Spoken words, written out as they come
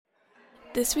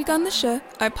This week on the show,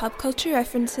 our pop culture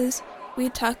references, we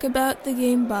talk about the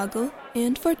game Boggle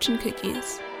and fortune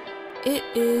cookies. It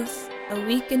is a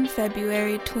week in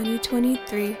February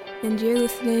 2023, and you're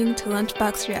listening to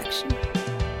Lunchbox Reaction.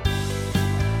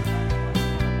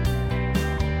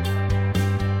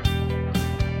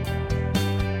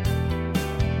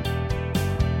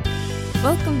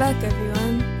 Welcome back,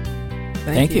 everyone.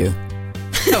 Thank you.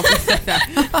 No, we said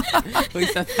that. We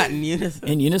said that in unison.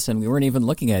 In unison. We weren't even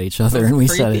looking at each other, and we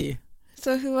said it.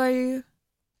 So who are you?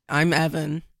 I'm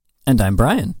Evan. And I'm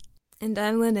Brian. And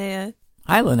I'm Linnea.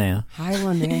 Hi, Linnea. Hi,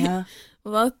 Linnea.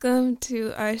 Welcome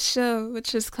to our show,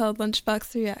 which is called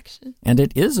Lunchbox Reaction. And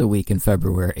it is a week in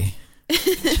February.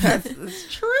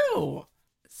 That's true.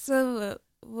 So,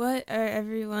 what are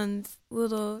everyone's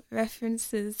little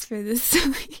references for this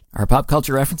week? Our pop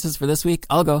culture references for this week?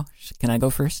 I'll go. Can I go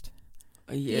first?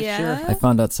 Yeah, sure. I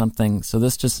found out something. So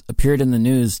this just appeared in the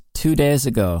news 2 days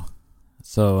ago.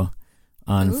 So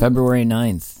on February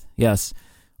 9th. Yes.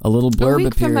 A little blurb a week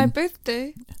appeared. for my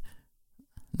birthday.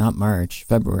 Not March,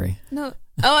 February. No.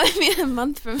 Oh, I mean a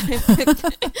month from my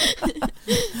birthday.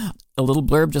 A little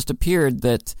blurb just appeared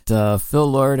that Phil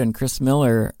Lord and Chris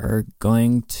Miller are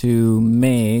going to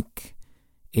make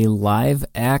a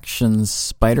live-action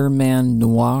Spider-Man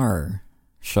noir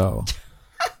show.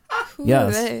 Who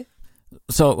Yes. are they?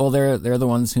 So, well, they're the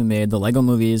ones who made the Lego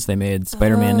movies. They made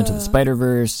Spider-Man Into the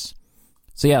Spider-Verse.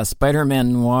 So yeah,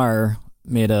 Spider-Man Noir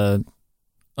made a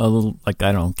little, like,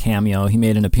 I don't know, cameo. He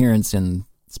made an appearance in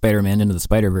Spider-Man Into the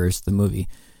Spider-Verse, the movie.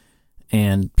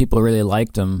 And people really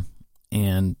liked him.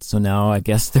 And so now I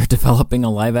guess they're developing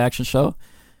a live-action show.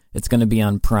 It's going to be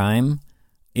on Prime.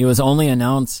 It was only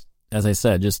announced, as I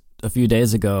said, just a few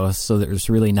days ago, so there's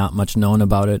really not much known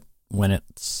about it, when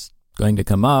it's going to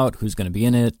come out, who's going to be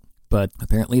in it. But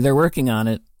apparently they're working on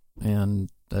it, and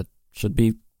that should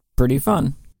be pretty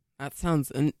fun. That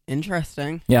sounds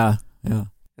interesting. Yeah.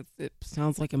 It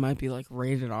sounds like it might be like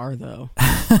rated R, though.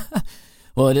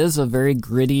 Well, it is a very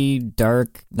gritty,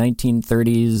 dark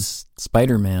 1930s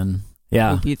Spider-Man.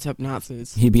 Yeah. Who beats up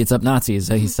Nazis. He beats up Nazis.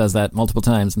 He says that multiple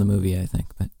times in the movie, I think.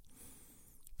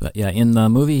 But yeah, in the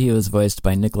movie he was voiced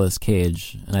by Nicolas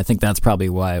Cage, and I think that's probably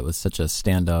why it was such a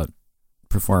standout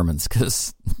performance,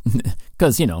 because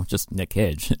you know, just Nick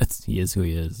Cage. He is who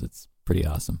he is. It's pretty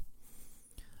awesome.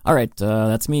 All right,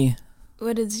 that's me.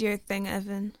 What is your thing,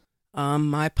 Evan?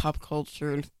 My pop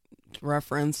culture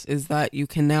reference is that you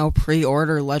can now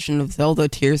pre-order Legend of Zelda: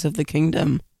 Tears of the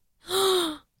Kingdom.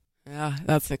 Yeah,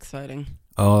 that's exciting.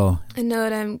 Oh, I know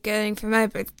what I'm getting for my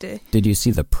birthday. did you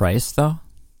see the price though?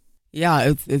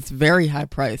 Yeah, it's very high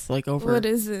price, like over What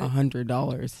is it?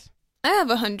 $100. I have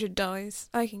 $100.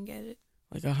 I can get it.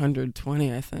 Like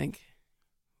 120, I think,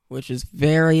 which is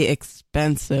very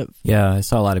expensive. Yeah, I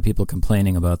saw a lot of people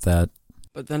complaining about that.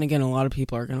 But then again, a lot of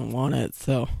people are going to want it,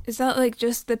 so. Is that like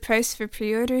just the price for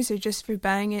pre-orders or just for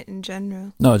buying it in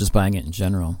general? No, just buying it in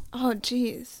general. Oh,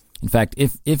 jeez. In fact,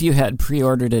 if you had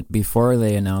pre-ordered it before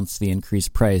they announced the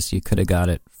increased price, you could have got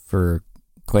it for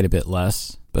quite a bit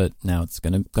less, but now it's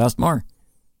going to cost more.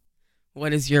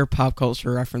 What is your pop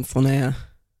culture reference, Linnea?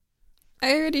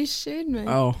 I already shared mine.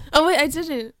 Oh, wait, I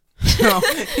didn't.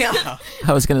 oh yeah.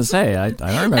 I was going to say, I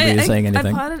don't remember you saying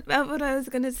anything. I thought about what I was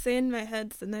going to say in my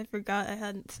head, and I forgot I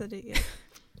hadn't said it yet.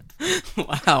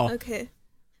 Wow. Okay.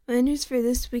 My news for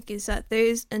this week is that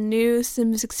there's a new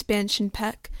Sims expansion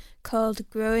pack called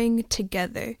Growing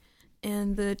Together,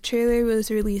 and the trailer was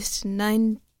released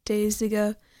 9 days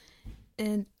ago.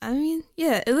 And, I mean,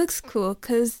 yeah, it looks cool,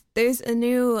 because there's a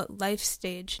new life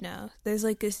stage now. There's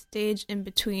like a stage in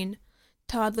between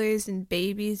toddlers and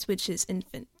babies, which is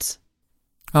infants.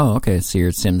 Oh, okay. So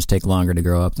your Sims take longer to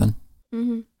grow up then?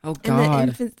 Mm-hmm. Oh, And the God.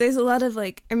 infants, there's a lot of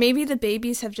like, or maybe the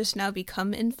babies have just now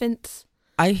become infants.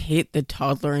 I hate the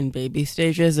toddler and baby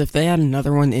stages. If they had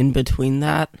another one in between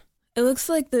that. It looks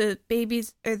like the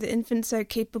babies or the infants are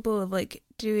capable of like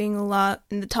doing a lot,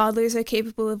 and the toddlers are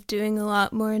capable of doing a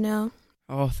lot more now.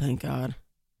 Oh, thank God.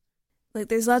 Like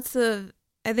there's lots of,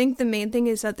 I think the main thing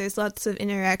is that there's lots of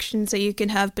interactions that you can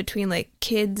have between like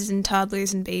kids and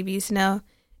toddlers and babies now.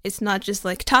 It's not just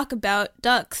like talk about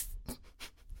ducks.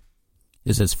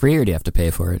 Is this free or do you have to pay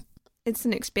for it? It's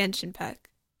an expansion pack,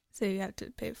 so you have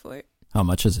to pay for it. How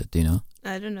much is it? Do you know?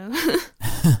 I don't know.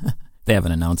 They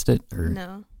haven't announced it? Or?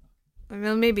 No. Or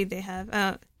well, maybe they have.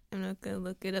 I'm not going to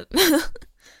look it up.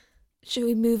 Should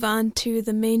we move on to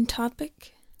the main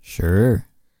topic? Sure.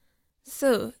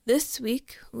 So, this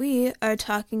week, we are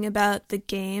talking about the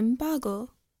game Boggle.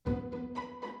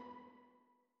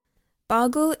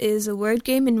 Boggle is a word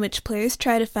game in which players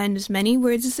try to find as many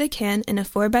words as they can in a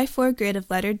 4x4 grid of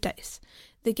lettered dice.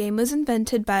 The game was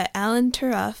invented by Alan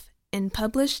Turoff and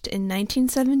published in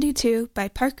 1972 by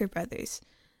Parker Brothers,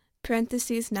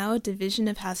 parentheses now a division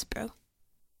of Hasbro.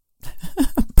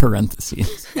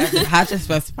 Parentheses. I had to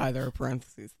specify there were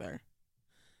parentheses there.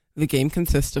 The game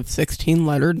consists of 16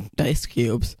 lettered dice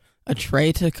cubes, a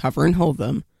tray to cover and hold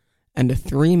them, and a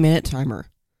 3-minute timer.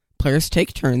 Players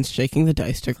take turns shaking the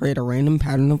dice to create a random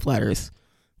pattern of letters.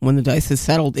 When the dice is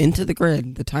settled into the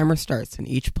grid, the timer starts and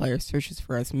each player searches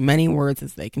for as many words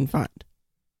as they can find.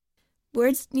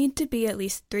 Words need to be at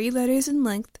least 3 letters in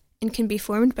length and can be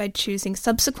formed by choosing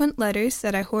subsequent letters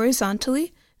that are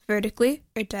horizontally, vertically,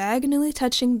 or diagonally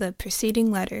touching the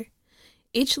preceding letter.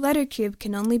 Each letter cube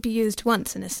can only be used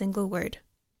once in a single word.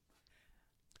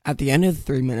 At the end of the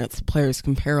 3 minutes, players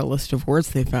compare a list of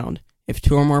words they found. If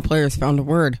 2 or more players found a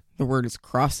word, the word is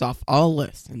crossed off all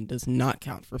lists and does not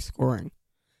count for scoring.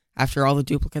 After all the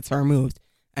duplicates are removed,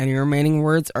 any remaining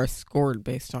words are scored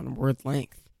based on word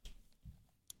length.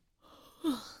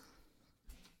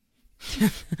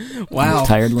 Wow.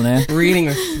 Tired, Linnea? Reading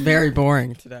is very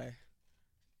boring today.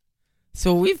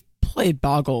 So we've played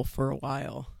Boggle for a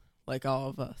while, like all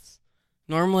of us.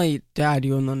 Normally, Dad,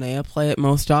 you and Linnea play it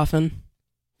most often,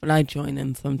 but I join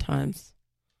in sometimes.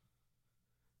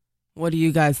 What do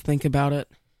you guys think about it?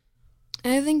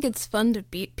 I think it's fun to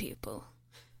beat people.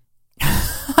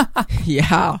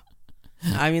 Yeah.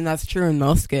 I mean, that's true in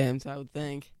most games, I would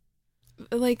think.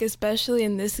 Like, especially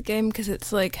in this game, because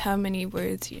it's like how many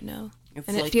words you know. It's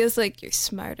and like, it feels like you're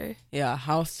smarter. yeah,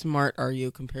 how smart are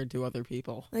you compared to other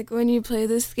people? Like, when you play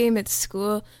this game at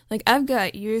school, like, I've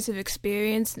got years of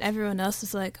experience, and everyone else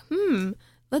is like,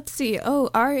 let's see, oh,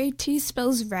 R-A-T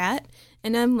spells rat,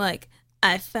 and I'm like,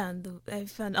 I found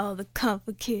all the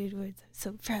complicated words. I'm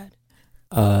so proud.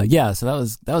 Yeah, so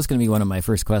that was going to be one of my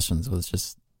first questions, was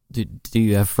just, do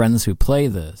you have friends who play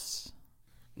this?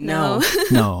 No.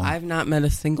 No. I've not met a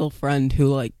single friend who,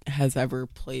 like, has ever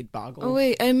played Boggle. Oh,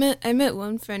 wait, I met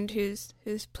one friend who's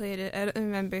played it. I don't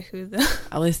remember who, though.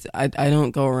 At least I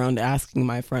don't go around asking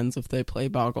my friends if they play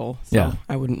Boggle, so Yeah.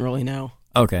 I wouldn't really know.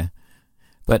 Okay.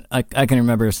 But I can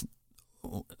remember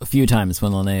a few times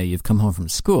when, Linnea, you've come home from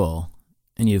school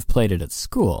and you've played it at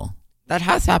school. That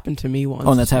has happened to me once.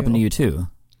 Oh, and that's happened to you too.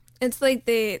 It's like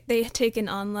they take an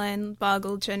online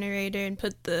Boggle generator and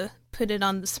put it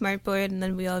on the smartboard, and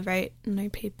then we all write in our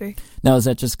paper. Now, is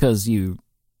that just because you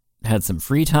had some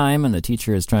free time and the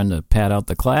teacher is trying to pad out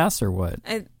the class, or what?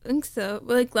 I think so.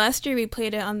 Well, like last year we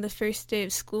played it on the first day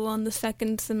of school on the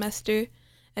second semester.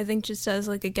 I think just as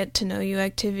like a get-to-know-you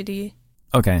activity.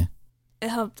 Okay. It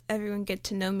helped everyone get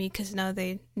to know me because now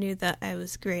they knew that I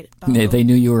was great at Boggle. They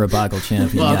knew you were a Boggle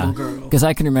champion. Boggle Yeah. girl. Because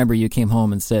I can remember you came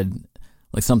home and said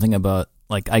like something about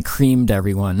like I creamed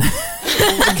everyone.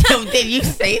 Did you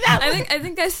say that? I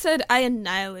think I said I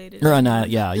annihilated. Or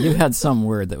yeah, you had some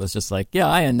word that was just like, yeah,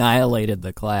 I annihilated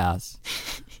the class,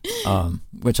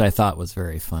 which I thought was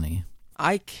very funny.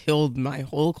 I killed my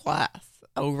whole class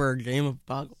over a game of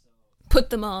Boggle. Put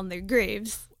them all in their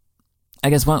graves. I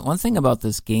guess one thing about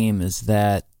this game is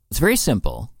that it's very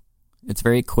simple. It's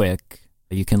very quick.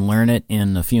 You can learn it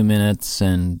in a few minutes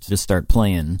and just start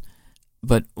playing.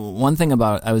 But one thing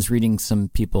I was reading some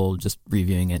people just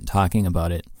reviewing it and talking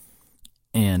about it,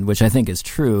 and which I think is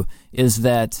true, is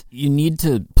that you need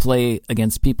to play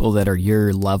against people that are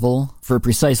your level for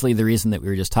precisely the reason that we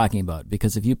were just talking about.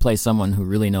 Because if you play someone who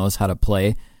really knows how to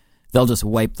play, they'll just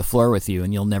wipe the floor with you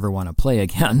and you'll never want to play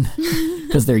again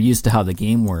because they're used to how the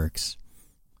game works.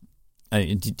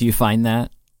 Do you find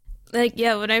that? Like,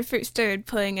 yeah, when I first started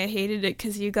playing, I hated it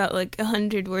because you got like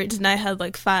 100 words and I had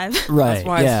like 5. Right. That's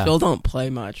why I still don't play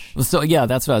much. So, yeah,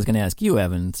 that's what I was going to ask you,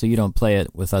 Evan. So you don't play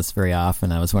it with us very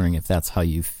often. I was wondering if that's how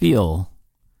you feel.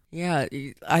 Yeah,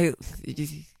 you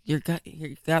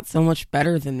got so much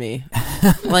better than me.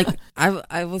 Like,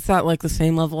 I was at like the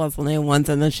same level as Linnea once,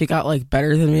 and then she got like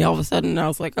better than me all of a sudden, and I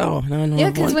was like, oh, no, no. Yeah,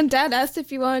 because when Dad asked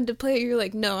if you wanted to play it, you were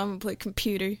like, no, I'm going to play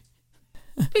computer.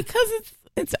 Because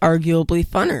it's arguably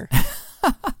funner.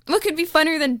 What could be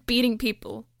funner than beating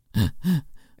people?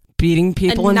 Beating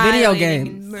people in video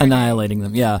games. Annihilating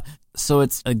them, yeah. So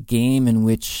it's a game in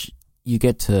which you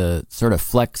get to sort of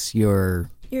flex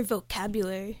your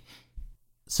vocabulary.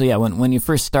 So yeah, when you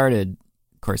first started,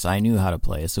 of course, I knew how to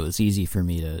play, so it was easy for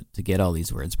me to get all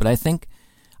these words. But I think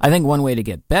one way to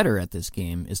get better at this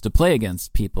game is to play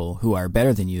against people who are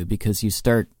better than you, because you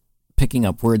start picking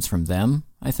up words from them,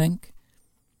 I think.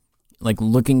 Like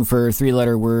looking for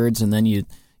 3-letter words, and then you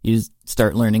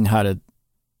start learning how to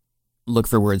look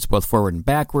for words both forward and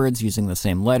backwards using the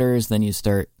same letters. Then you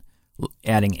start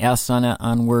adding S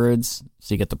on words,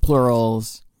 so you get the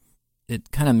plurals. It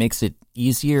kind of makes it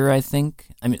easier, I think.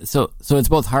 I mean, so it's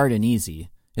both hard and easy.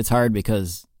 It's hard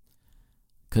because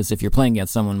because if you're playing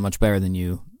against someone much better than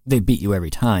you, they beat you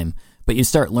every time. But you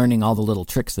start learning all the little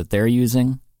tricks that they're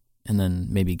using, and then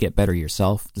maybe get better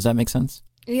yourself. Does that make sense?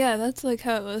 Yeah, that's like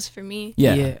how it was for me.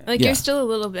 Yeah. Like, yeah. you're still a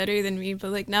little better than me,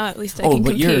 but like now at least I Oh, can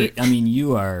but compete.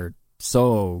 you are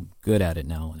so good at it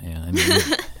now, Linnea. I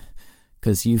mean,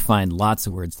 because you find lots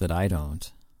of words that I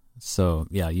don't. So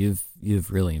yeah, you've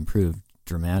really improved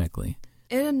dramatically.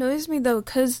 It annoys me though,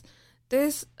 because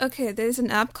there's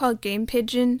an app called Game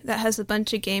Pigeon that has a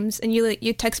bunch of games, and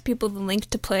you text people the link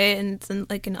to play it, and it's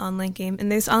like an online game,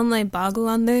 and there's online Boggle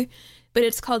on there, but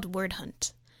it's called Word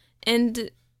Hunt, and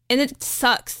it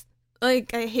sucks.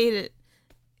 Like, I hate it,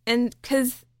 and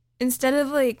because instead of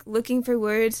like looking for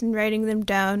words and writing them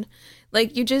down,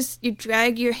 like you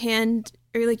drag your hand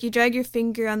or like you drag your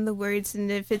finger on the words,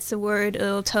 and if it's a word,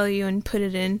 it'll tell you and put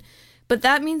it in. But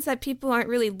that means that people aren't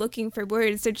really looking for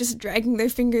words. They're just dragging their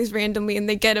fingers randomly and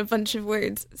they get a bunch of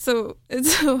words. So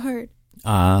it's so hard.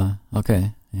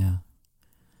 Okay. Yeah.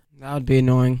 That would be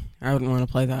annoying. I wouldn't want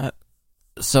to play that.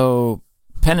 So,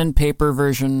 pen and paper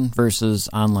version versus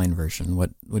online version.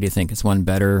 What do you think? Is one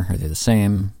better? Are they the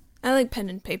same? I like pen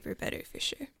and paper better for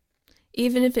sure.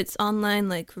 Even if it's online,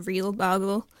 like Real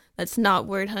Boggle, that's not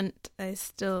Word Hunt, I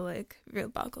still like Real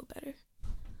Boggle better.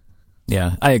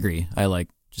 Yeah, I agree. I like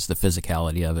just the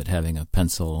physicality of it, having a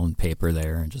pencil and paper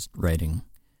there and just writing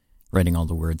all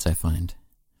the words I find.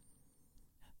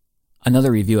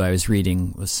 Another review I was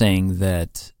reading was saying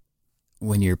that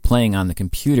when you're playing on the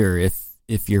computer,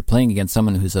 if you're playing against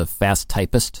someone who's a fast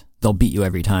typist, they'll beat you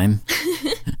every time.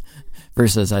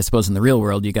 Versus, I suppose, in the real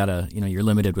world, you're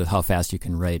limited with how fast you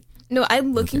can write. No,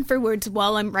 I'm looking for words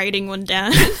while I'm writing one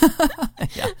down.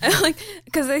 Yeah.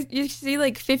 Because you see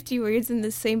like 50 words in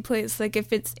the same place. Like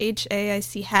if it's H-A, I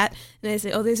see hat, and I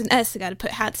say, oh, there's an S, I got to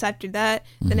put hats after that.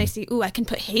 Mm-hmm. Then I see, ooh, I can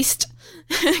put haste.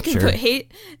 I can put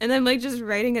hate. And I'm like just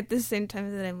writing at the same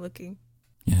time that I'm looking.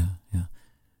 Yeah.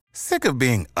 Sick of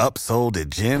being upsold at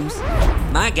gyms?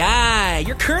 My guy,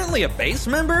 you're currently a base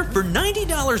member? For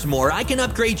 $90 more, I can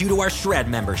upgrade you to our Shred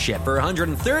membership. For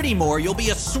 $130 more, you'll be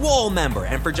a Swole member.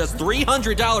 And for just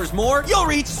 $300 more, you'll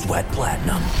reach Sweat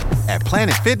Platinum. At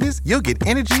Planet Fitness, you'll get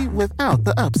energy without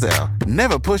the upsell.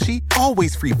 Never pushy,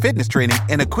 always free fitness training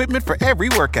and equipment for every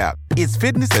workout. It's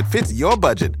fitness that fits your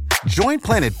budget. Join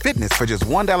Planet Fitness for just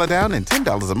 $1 down and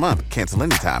 $10 a month. Cancel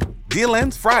anytime. Deal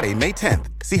ends Friday, May 10th.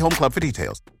 See Home Club for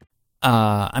details.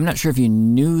 I'm not sure if you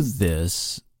knew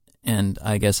this, and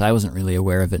I guess I wasn't really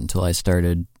aware of it until I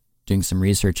started doing some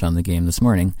research on the game this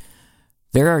morning.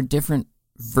 There are different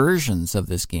versions of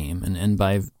this game, and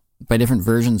by different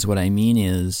versions, what I mean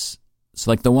is,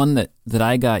 so like the one that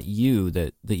I got you,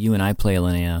 that you and I play,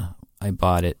 Linnea, I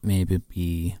bought it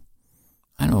maybe,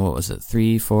 I don't know, what was it,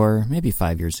 3, 4, maybe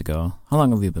 5 years ago. How long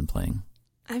have you been playing?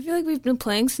 I feel like we've been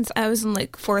playing since I was in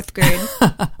like 4th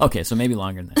grade. Okay, so maybe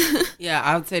longer than that. Yeah,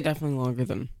 I would say definitely longer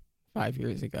than 5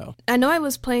 years ago. I know I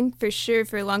was playing for sure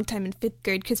for a long time in 5th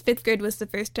grade, because 5th grade was the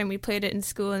first time we played it in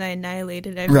school and I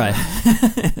annihilated everyone.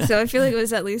 Right. So I feel like it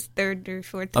was at least 3rd or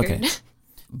 4th grade. Okay.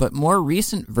 But more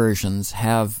recent versions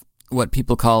have what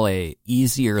people call a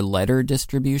easier letter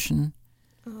distribution.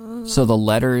 Oh. So the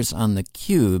letters on the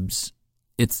cubes,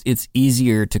 it's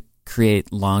easier to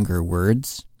create longer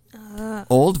words.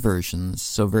 Old versions,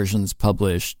 so versions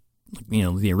published,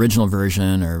 the original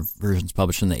version or versions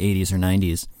published in the 80s or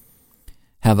 90s,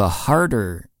 have a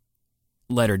harder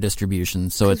letter distribution.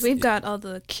 So we've got all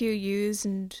the QUs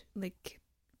and like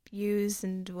U's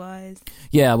and Y's.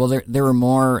 Yeah, well, there were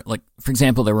more, like, for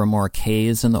example, there were more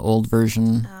K's in the old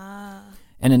version.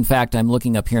 And in fact, I'm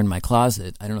looking up here in my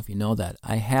closet. I don't know if you know that.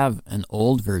 I have an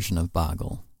old version of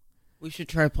Boggle. We should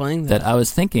try playing that. I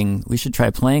was thinking we should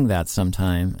try playing that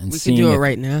sometime and we can do it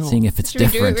right now. Seeing if it's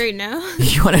different. Should we do it right now?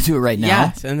 You want to do it right now?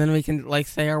 Yes, and then we can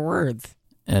say our words.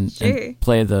 And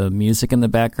play the music in the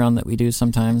background that we do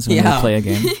sometimes when we play a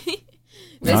game.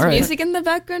 There's music in the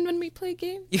background when we play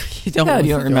games? You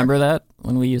don't remember that?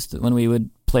 When we would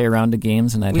play around to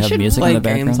games and I'd have music in the background? We should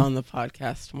play games on the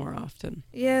podcast more often.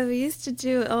 Yeah, we used to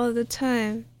do it all the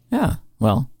time. Yeah,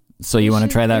 well... So you want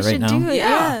to try that right now? Do it,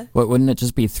 yeah. What, wouldn't it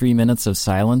just be 3 minutes of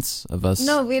silence of us?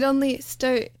 No, we'd only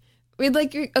start. We'd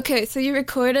okay. So you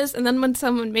record us, and then when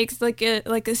someone makes like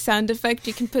a sound effect,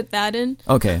 you can put that in.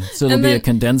 Okay, so it'll be a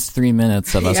condensed 3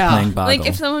 minutes of us playing Boggle. Like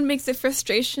if someone makes a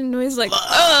frustration noise, like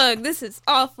 "Ugh, this is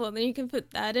awful," then you can put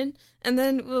that in, and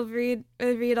then we'll read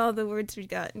all the words we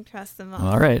got and cross them off.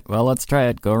 All right. Well, let's try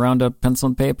it. Go around to pencil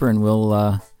and paper, and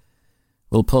we'll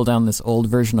pull down this old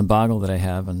version of Boggle that I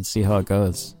have and see how it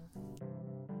goes.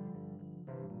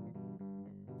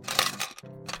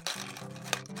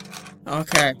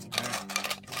 Okay.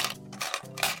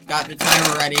 Got the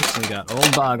timer ready. So we got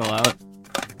old Boggle out.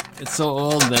 It's so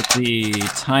old that the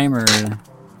timer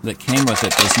that came with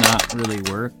it does not really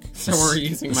work. So we're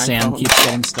using the my sand phone. keeps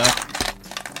getting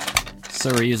stuck.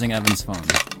 So we're using Evan's phone.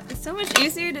 It's so much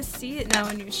easier to see it now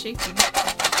when you're shaking.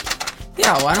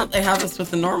 Yeah, why don't they have this with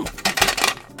the normal?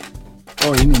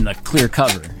 Oh, you mean the clear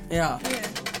cover? Yeah. Yeah.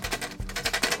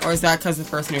 Or is that because the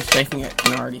person who's shaking it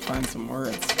can already find some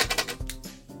words?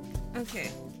 Okay.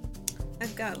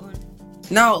 I've got one.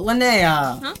 No,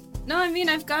 Linnea! Huh? No, I mean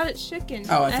I've got it shooken.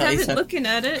 Oh, I thought you haven't said- looking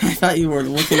at it. I thought you were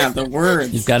looking at the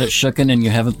words. You've got it shooken and you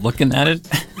haven't looking at it?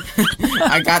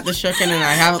 I got the shooken and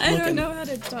I haven't I looking. don't know how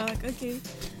to talk. Okay.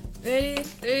 Ready?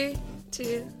 3,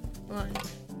 2, 1.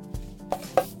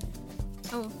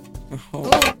 Oh. Oh.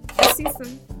 Oh, I see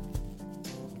some.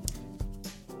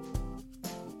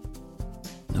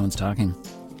 No one's talking.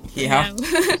 Yeah.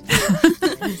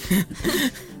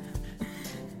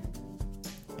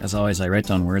 As always, I write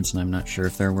down words and I'm not sure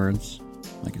if they're words.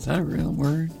 Like, is that a real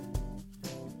word?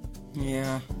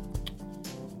 Yeah.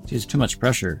 It's too much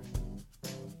pressure.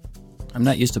 I'm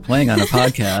not used to playing on a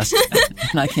podcast,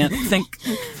 and I can't think.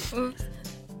 Oops.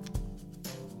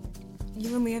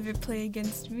 You only ever play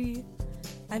against me.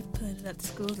 I've played it at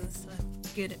schools, and so I'm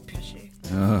good at pressure.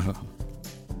 Oh.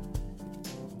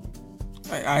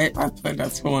 I played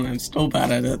that school and I'm still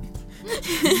bad at it.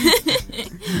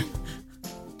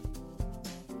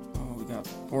 Oh, we got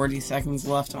 40 seconds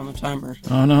left on the timer.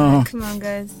 Oh no. Come on,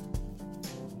 guys.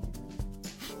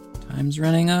 Time's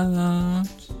running out.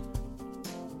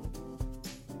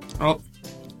 Oh,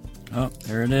 Oh,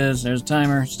 there it is. There's a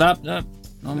timer. Stop. No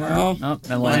more. No. Nope.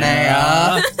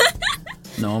 Linnea.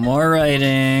 No more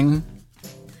writing.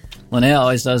 Linnea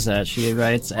always does that. She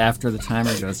writes after the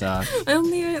timer goes off. I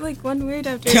only write like one word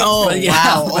after. Oh, But yeah,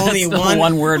 wow. that's Only still one,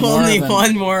 one word more Only than-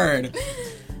 one word.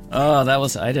 Oh,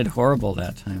 I did horrible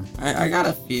that time. I got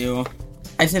a few.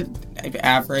 I said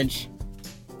average.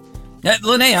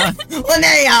 Linnea,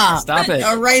 Linnea! stop it.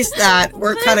 Erase that.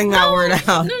 We're cutting that word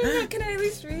out. No. Can I at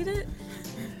least read it?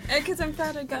 Because I'm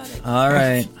proud I got it. All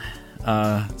right.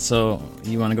 So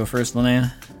you want to go first,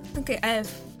 Linnea? Okay, I have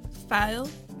file,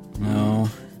 No.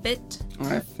 fit, I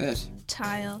have fit.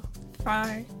 tile,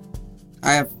 far,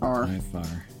 I have far. I have far.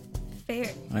 fair,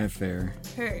 I have fair.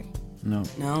 her, No.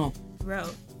 No. row,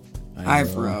 I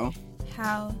have row.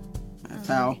 how, I have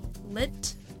foul.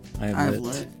 lit, I I have have lit.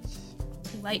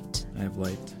 lit. light, I have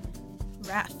light.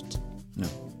 raft, No.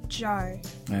 jar,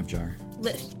 I have jar.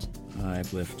 lift, I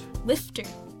have lift. lifter,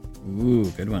 Ooh,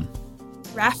 good one.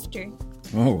 rafter,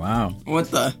 Oh, wow. What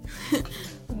the?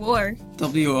 war,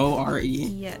 W-O-R-E.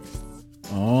 yes,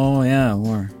 Oh, yeah,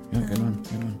 war. Yeah, good one.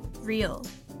 Good one. real.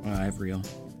 I have real.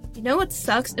 You know what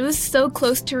sucks? It was so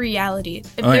close to reality.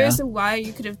 If Oh, there yeah? was a Y,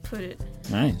 you could have put it.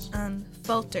 Nice.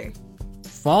 Falter,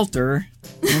 Falter.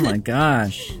 Oh my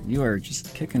gosh. You are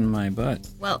just kicking my butt.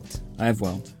 welt, I have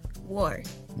welt. war.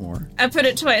 War. I put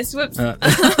it twice. Whoops. Uh,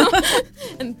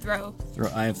 And throw. throw.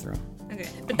 I have throw. Okay,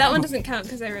 but that one doesn't count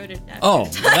because I wrote it after. Oh,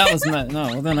 that was not. No,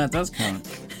 well then that does count.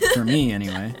 For me,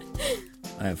 anyway.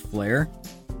 I have flare.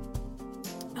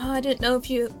 Oh, I didn't know if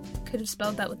you could have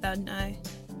spelled that without an I.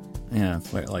 Yeah,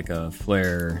 flare, like a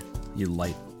flare. You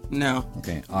light. No.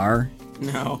 Okay. R.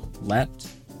 No. Let.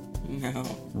 No.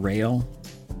 Rail.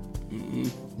 Mm-mm.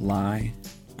 Lie.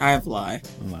 I have lie.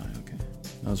 Lie. Okay.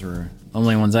 Those were the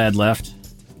only ones I had left.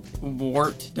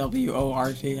 Wart.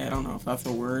 W-O-R-T. I don't know if that's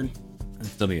a word.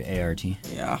 It's W-A-R-T.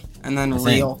 Yeah. And then I think.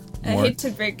 real. I War. hate to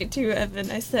break it to you,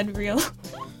 Evan. I said real.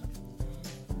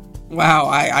 Wow,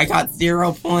 I got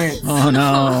 0 points. Oh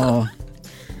no.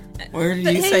 Where did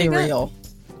But you hey, say you got- real?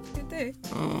 Good there.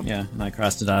 Oh. Yeah, and I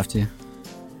crossed it off too.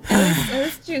 At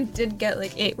least you did get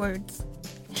like 8 words.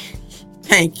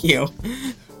 Thank you.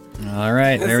 All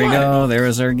right, That's there we fine. go. There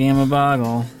was our game of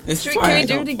Boggle. This is Can why we I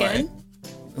do don't it play. again?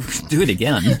 Do it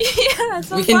again. Yeah, it's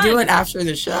so We can do fun. it after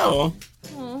the show.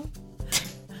 Aw.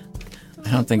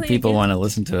 I don't think Play people again. want to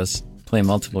listen to us play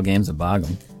multiple games of Boggle.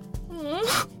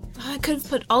 Aw. I could have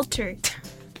put alter.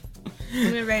 I'm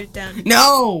gonna write it down.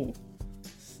 No!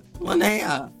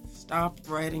 Linnea, stop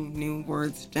writing new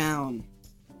words down.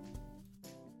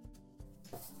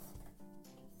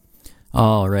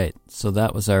 All right, so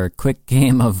that was our quick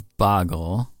game of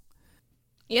Boggle.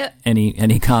 Yep.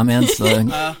 Any comments?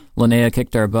 Linnea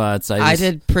kicked our butts. I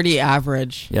did pretty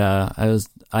average. Yeah,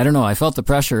 I don't know. I felt the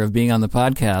pressure of being on the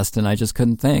podcast, and I just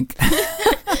couldn't think.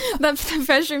 That the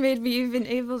pressure made me even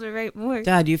able to write more.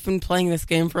 Dad, you've been playing this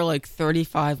game for like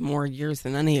 35 more years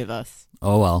than any of us.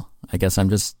 Oh well, I guess I'm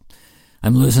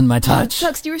losing my Oh, it touch.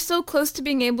 sucks. You were so close to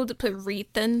being able to put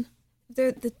Rethan.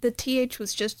 The TH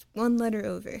was just one letter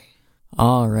over.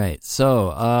 All right,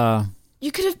 so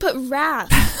You could have put wrath.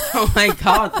 Oh my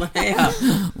God,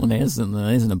 Linnea. Linnea's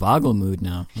in a boggle mood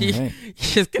now. All You're right.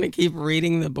 just going to keep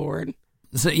reading the board.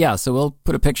 So we'll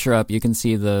put a picture up. You can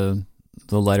see the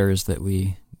letters that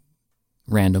we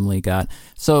randomly got.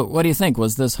 So what do you think?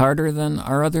 Was this harder than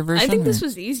our other version? I think this or-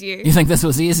 was easier. You think this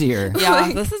was easier? Yeah,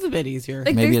 Like- this is a bit easier.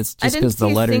 Like, Maybe there's- it's just I didn't 'cause the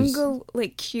see letters- a single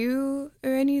like Q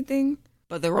or anything.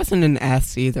 But there wasn't an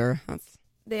S either.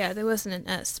 Yeah, there wasn't an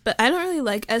S. But I don't really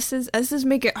like S's. S's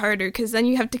make it harder because then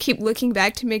you have to keep looking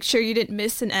back to make sure you didn't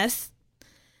miss an S.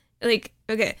 Like,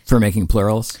 okay, For making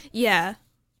plurals? yeah.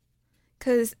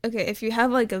 Because, okay, if you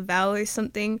have like a vowel or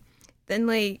something, then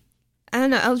like, I don't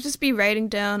know, I'll just be writing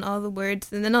down all the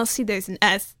words and then I'll see there's an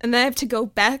S. And then I have to go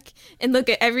back and look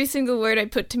at every single word I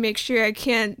put to make sure I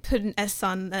can't put an S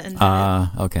on the end of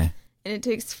it. Okay. And it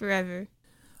takes forever.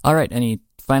 All right. Any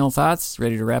final thoughts?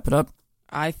 Ready to wrap it up?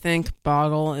 I think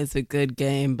Boggle is a good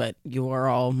game, but you are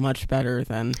all much better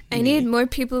than I me. need more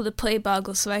people to play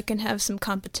Boggle so I can have some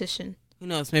competition. Who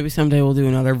knows? Maybe someday we'll do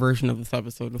another version of this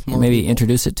episode with more Maybe people.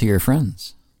 introduce it to your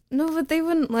friends. No, but they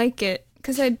wouldn't like it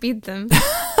because I'd beat them.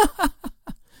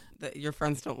 Your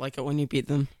friends don't like it when you beat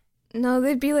them. No,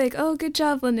 they'd be like, oh, good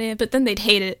job, Linnea, but then they'd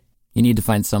hate it. You need to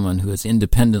find someone who has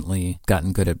independently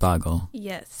gotten good at Boggle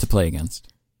Yes. to play against.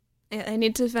 I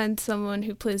need to find someone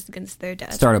who plays against their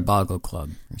dad. Start a Boggle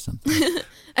club or something.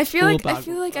 I feel Cool like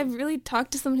Boggle I've really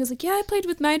talked to someone who's like, yeah, I played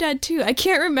with my dad too. I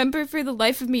can't remember for the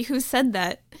life of me who said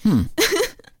that.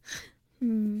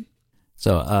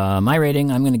 So my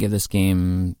rating, I'm going to give this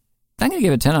game, I'm going to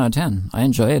give it 10 out of 10. I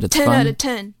enjoy it. It's 10 fun. out of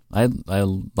 10. I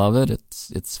love it.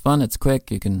 It's fun. It's quick.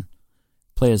 You can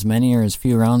play as many or as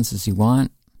few rounds as you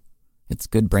want. It's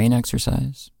good brain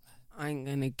exercise. I'm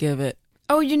going to give it...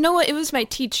 Oh, you know what? It was my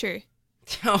teacher.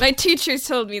 My teacher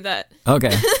told me that.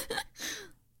 Okay.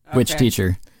 Which Okay.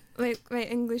 teacher? My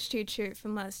English teacher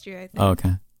from last year, I think. Oh,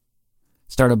 okay.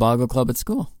 Start a Boggle club at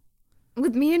school.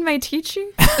 With me and my teacher?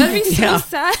 That'd be so Yeah.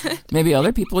 sad. Maybe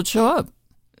other people would show up.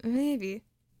 Maybe.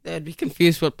 They'd be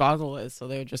confused what Boggle is, so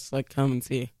they would just like come and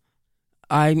see.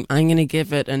 I'm going to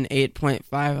give it an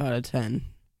 8.5 out of 10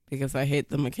 because I hate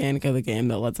the mechanic of the game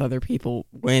that lets other people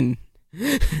win.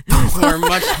 Who are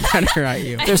much better at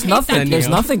you. There's than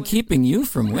nothing you. keeping you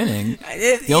from winning.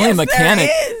 The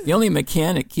only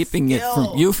mechanic keeping it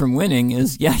from you from winning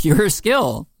is your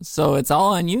skill. So it's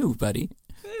all on you, buddy.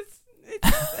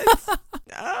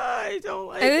 I don't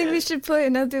like I think it. we should play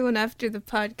another one after the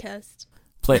podcast.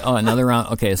 Play another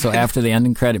round. Okay, so after the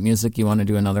ending credit music, you want to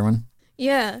do another one?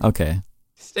 Yeah. Okay.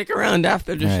 Stick around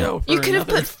after the All right. show. For You could have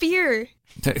another- put fear.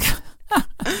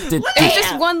 Did It's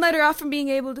just one letter off from being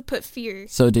able to put fear.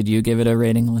 did you give it a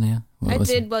rating, Linnea? What I was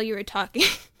did it? while you were talking.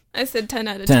 I said 10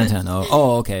 out of 10 10. out of 10.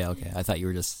 Oh, okay. I thought you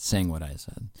were just saying what I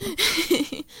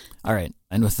said. All right.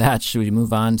 And with that, should we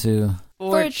move on to...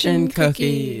 Fortune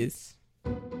cookies.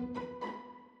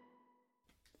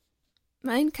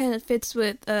 Mine kind of fits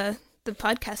with the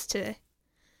podcast today.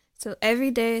 So every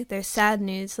day there's sad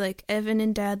news, like Evan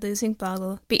and Dad losing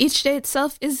Boggle. But each day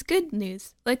itself is good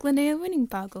news, like Linnea winning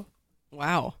Boggle.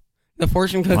 Wow. The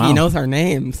fortune cookie Wow. knows our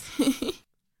names.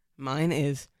 Mine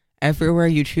is everywhere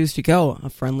you choose to go, a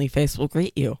friendly face will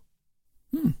greet you.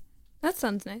 That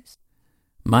sounds nice.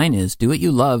 Mine is do what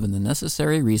you love and the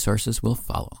necessary resources will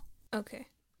follow. Okay.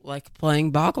 Like playing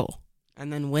Boggle.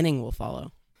 And then winning will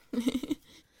follow.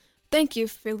 Thank you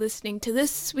for listening to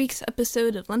this week's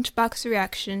episode of Lunchbox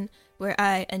Reaction, where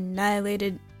I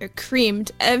annihilated or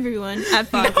creamed everyone at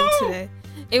Boggle today.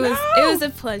 It was a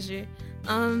pleasure.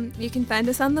 You can find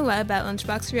us on the web at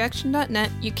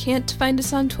lunchboxreaction.net. You can't find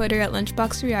us on Twitter at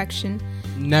lunchboxreaction.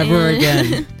 Never And-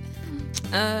 again.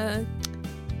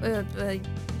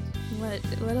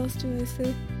 What else do I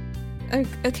say?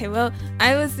 Okay, well,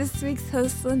 I was this week's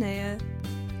host, Linnea,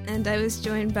 and I was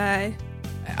joined by,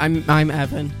 I'm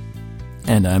Evan.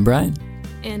 And I'm Brian.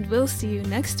 and we'll see you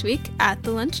next week at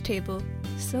the lunch table.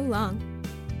 So long.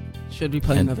 Should we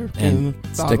play And, another game and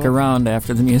of stick Boggle? around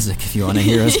after the music if you want to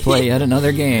hear us play yet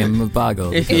another game of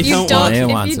Boggle. If If you you don't don't, Linnea if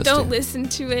wants you us don't to. listen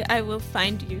to it, I will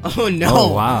find you. Oh no!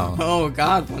 Oh, wow. Oh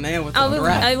god, Linnea with the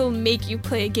breath. I will make you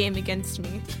play a game against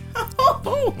me.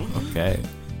 Okay.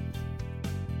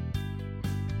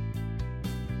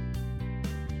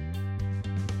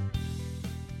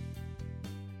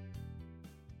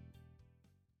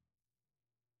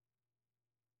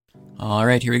 All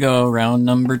right, here we go. Round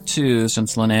number 2,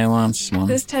 since Linnea wants one.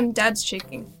 This time, Dad's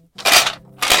shaking.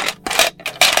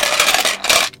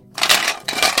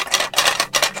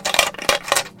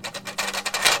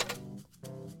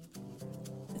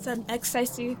 Is that an X I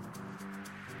see?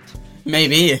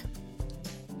 Maybe.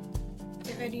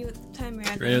 Get ready with the timer.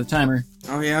 Ready with the timer.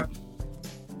 Oh yep.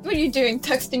 Wait, What are you doing,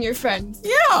 texting your friends?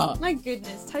 Yeah. My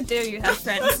goodness, how dare you have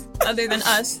friends other than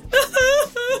us?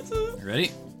 Ready?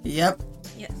 Yep.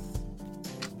 Yes.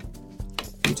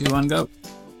 3, 2, 1, go.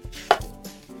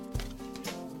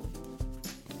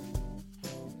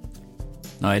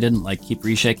 No, I didn't keep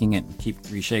reshaking it and keep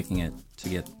reshaping it to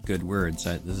get good words.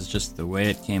 This is just the way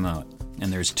it came out.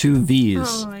 And there's 2 V's.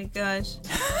 Oh my gosh.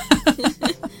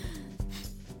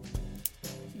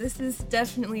 This is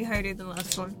definitely harder than the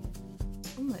last one.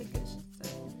 Oh my gosh.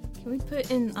 Can we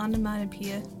put in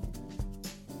onomatopoeia?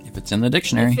 If it's in the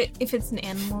dictionary, If it's an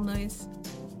animal noise.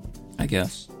 I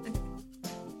guess.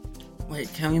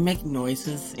 Wait, can we make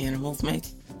noises animals make?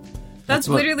 That's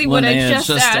literally what I Linnea just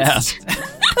asked.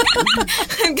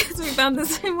 I guess we found the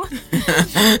same one.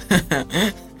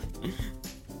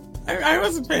 I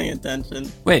wasn't paying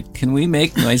attention. Wait, can we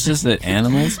make noises that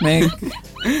animals make?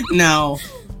 No.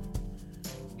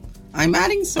 I'm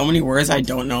adding so many words I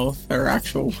don't know if they're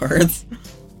actual words.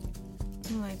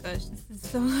 Oh my gosh, this is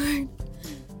so hard.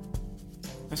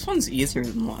 This one's easier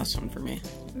than the last one for me.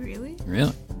 Really?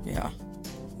 Really? Yeah.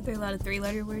 Are there a lot of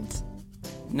 3-letter words?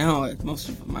 No, most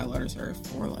of my letters are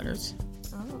 4 letters.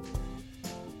 Oh.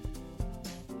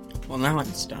 Well, now I'm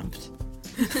stumped.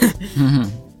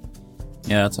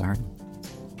 Yeah, that's a hard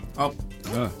one.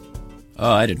 Oh,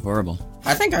 Oh, I did horrible.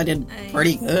 I think I did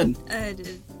pretty good. I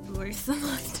did worse than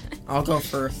last time. I'll go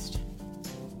first.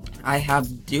 I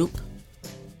have dupe,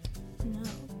 No.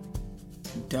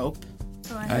 dope,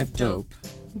 Oh, I I have dope.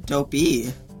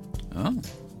 dopey, Oh.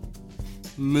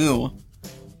 moo,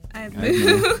 I have I have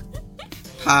moo.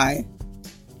 pie,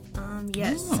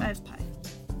 Yes, Oh. I have pie.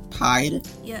 pied,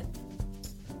 Yep.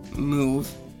 move,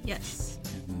 Yes.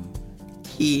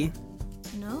 key,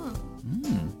 No.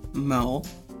 mow,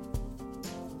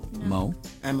 No. Mo.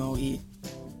 M-O-E,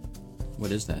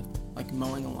 What is that? like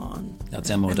mowing a lawn. That's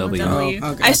M-O-W. M-O-W.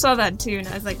 Oh, okay. I saw that too, and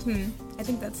I was like, I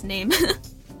think that's name.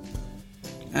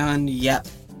 And yep,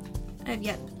 I have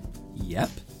yep. Yep.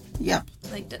 yep,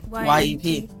 Like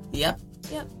Y-E-P, yep,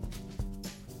 Yep.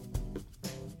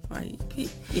 Y-E-P,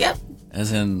 yep.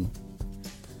 As in...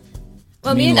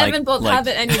 Well, You me mean and like- Evan both like- have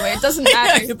it anyway. It doesn't Yeah,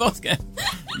 matter. you both get...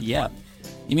 Yep.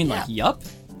 You mean like yup?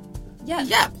 Yeah.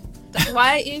 Yep.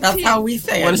 Y-E-P. That's how we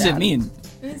say it. What does it Dad. mean?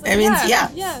 It's It means yeah.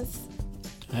 yes.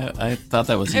 Yes. I thought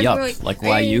that was Are you yup, going- like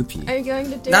are you- Y-U-P. Are you going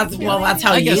to date That's- me well, later? that's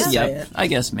how I you guess say yep. it. I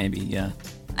guess maybe, yeah.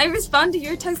 I respond to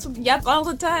your text with yep all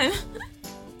the time.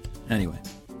 Anyway.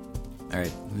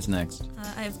 Alright, who's next?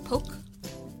 I have poke.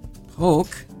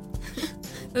 Poke?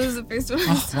 That was the first one. I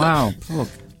Oh, saw. wow, poke.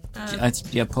 Do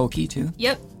you have pokey, too?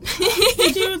 Yep.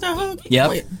 Do the hooky. Yep.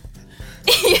 Wait.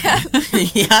 Yeah.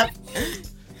 Yep.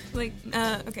 Like,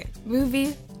 okay.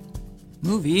 Movie.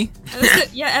 Movie?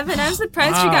 Yeah, Evan, I'm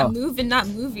surprised you Wow. got move and not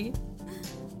movie.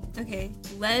 Okay.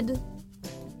 Lead.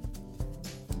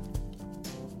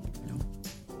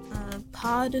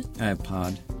 Pod I have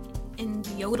pod. and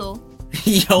yodel.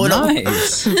 Yodel.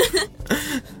 Nice.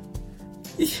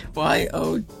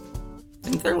 Y-O.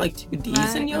 Isn't there like 2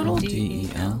 D's in yodel?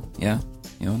 D-E-L. Yeah.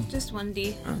 Yodel. Just one D.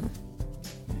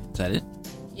 Is that it?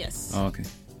 Yes. Oh, okay.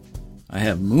 I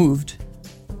have moved.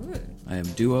 Ooh, I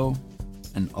have duo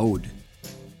and ode.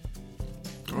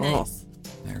 nice.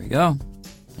 There we go.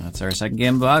 That's our second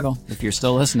game of Boggle. If you're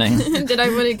still listening, Did I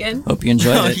win again? hope you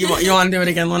enjoyed Oh, it. you want to do it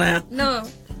again, Linnea? No.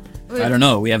 I don't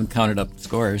know. We haven't counted up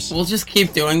scores. We'll just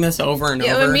keep doing this over and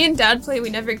Yeah, over. when me and Dad play, we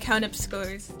never count up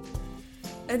scores.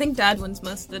 I think Dad wins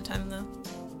most of the time, though.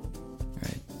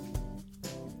 Right.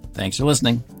 Thanks for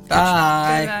listening.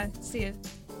 Bye. Bye. See you.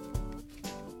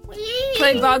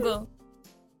 Play Boggle.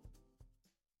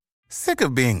 Sick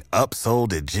of being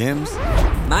upsold at gyms?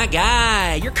 My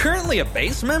guy, you're currently a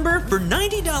base member? For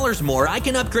 $90 more, I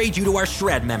can upgrade you to our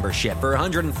Shred membership. For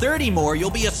 $130 more, you'll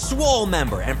be a Swole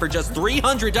member. And for just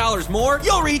 $300 more,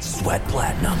 you'll reach Sweat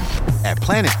Platinum. At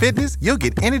Planet Fitness, you'll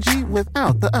get energy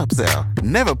without the upsell.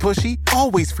 Never pushy,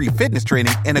 always free fitness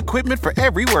training and equipment for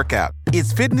every workout.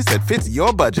 It's fitness that fits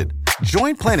your budget.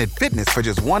 Join Planet Fitness for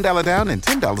just $1 down and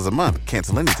 $10 a month.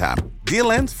 Cancel anytime.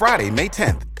 Deal ends Friday, May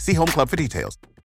 10th. See Home Club for details.